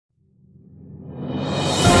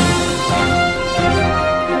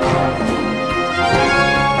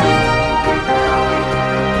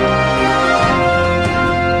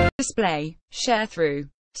display. Sharethrough.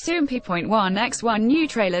 Soompi.1x1 new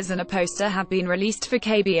trailers and a poster have been released for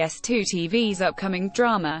KBS2 TV's upcoming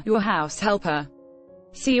drama, Your House Helper.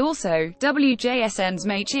 See also, WJSN's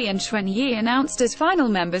Mei Chi and Xuan Yi announced as final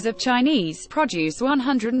members of Chinese Produce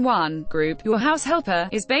 101 group. Your House Helper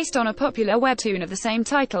is based on a popular webtoon of the same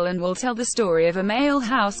title and will tell the story of a male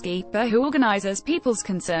housekeeper who organizes people's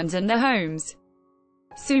concerns in their homes.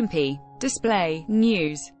 Soompi. Display.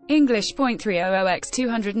 News. English.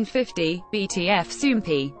 300x250, BTF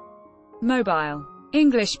Soompi. Mobile.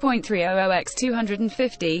 English.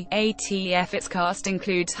 300x250, ATF. Its cast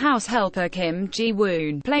includes house helper Kim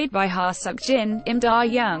Ji-woon, played by Seok Jin, Im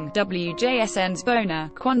Da-young, WJSN's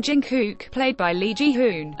Bona, Kwon Jin-kook, played by Lee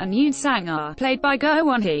Ji-hoon, and Yoon Sang-ah, played by Go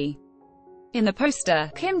Won-hee. In the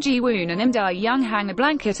poster, Kim Ji-woon and Im Da-young hang a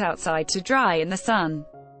blanket outside to dry in the sun.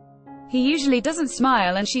 He usually doesn't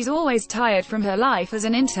smile and she's always tired from her life as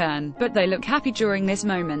an intern, but they look happy during this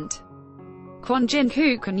moment. Kwon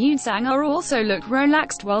Jin-kook and Yoon Sang-ah also look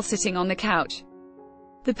relaxed while sitting on the couch.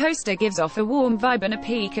 The poster gives off a warm vibe and a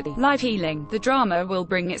peek at the live healing the drama will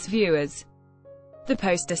bring its viewers. The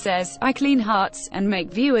poster says, "I clean hearts," and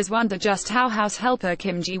make viewers wonder just how house helper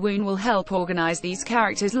Kim Ji-woon will help organize these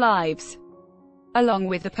characters' lives. Along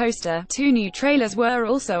with the poster, 2 new trailers were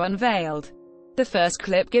also unveiled. The first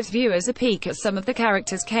clip gives viewers a peek at some of the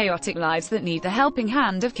characters' chaotic lives that need the helping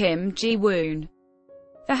hand of Kim Ji-woon.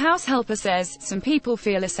 The house helper says, "Some people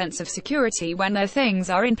feel a sense of security when their things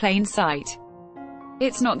are in plain sight.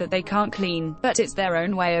 It's not that they can't clean, but it's their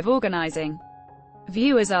own way of organizing."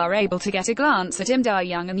 Viewers are able to get a glance at Im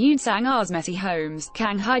Da-young and Yoon Sang-ah's messy homes,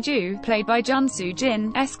 Kang Hae-ju, played by Jun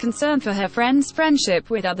Soo-jin's concern for her friend's friendship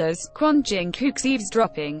with others, Kwon Jin-kook's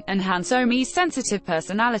eavesdropping, and Han So-mi's sensitive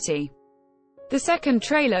personality. The second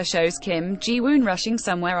trailer shows Kim Ji-woon rushing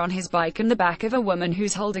somewhere on his bike and the back of a woman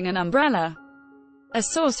who's holding an umbrella. A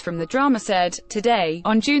source from the drama said, "Today,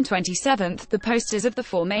 on June 27th, the posters of the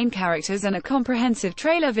 4 main characters and a comprehensive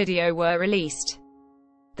trailer video were released.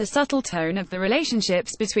 The subtle tone of the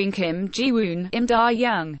relationships between Kim Ji-woon, Im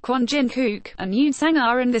Da-young, Kwon Jin-kook, and Yoon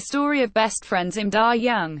Sang-ah, and the story of best friends Im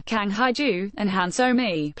Da-young, Kang Hae-ju, and Han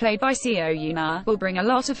So-mi, played by Seo Yoon-ah, will bring a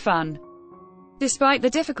lot of fun." Despite the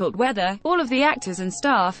difficult weather, all of the actors and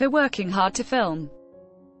staff are working hard to film.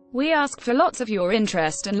 We ask for lots of your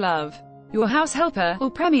interest and love. Your House Helper will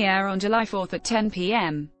premiere on July 4th at 10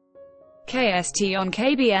 p.m. KST on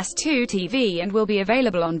KBS2 TV and will be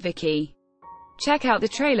available on Viki. Check out the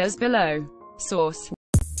trailers below. Source.